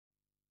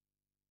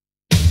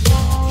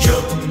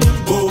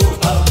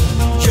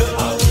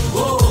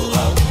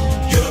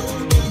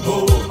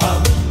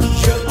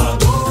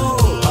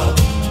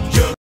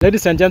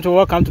Ladies and gentlemen,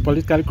 welcome to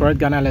Politically Correct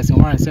Ghana Lesson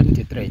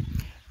 173.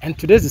 And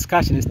today's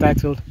discussion is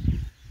titled,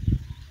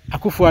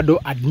 Akufo-Addo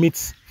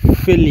admits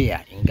failure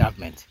in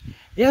government.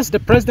 Yes, the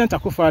President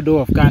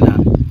Akufo-Addo of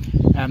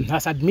Ghana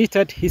has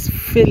admitted his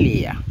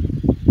failure.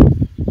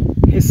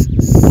 His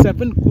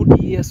 7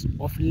 good years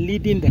of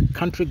leading the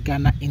country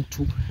Ghana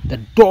into the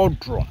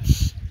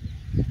doldrums.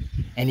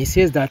 And he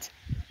says that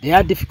there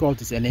are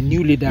difficulties and a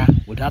new leader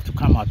would have to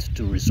come out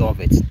to resolve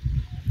it.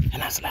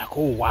 And I was like,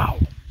 oh wow.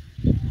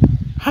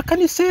 How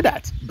can you say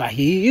that? But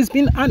he is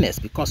being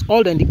honest, because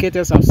all the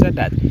indicators have said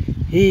that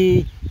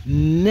he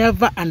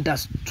never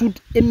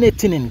understood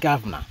anything in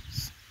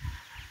governance.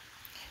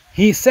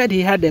 He said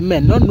he had a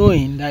man, not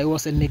knowing that it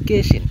was a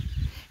negation.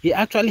 He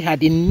actually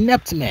had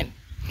inept men.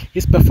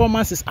 His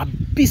performance is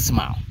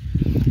abysmal.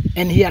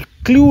 And he had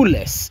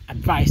clueless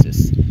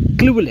advisors.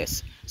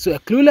 Clueless. So a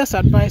clueless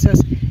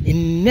advisors,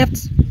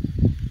 inept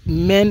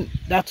men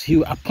that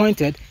he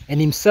appointed,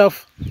 and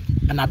himself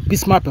an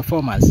abysmal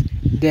performance.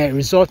 The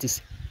result is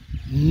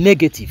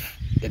negative,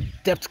 the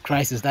debt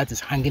crisis that is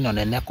hanging on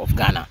the neck of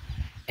Ghana,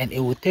 and it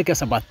will take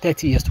us about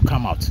 30 years to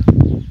come out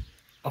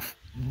of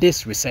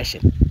this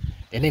recession.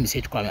 The name is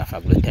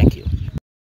Akufo-Addo. Thank you.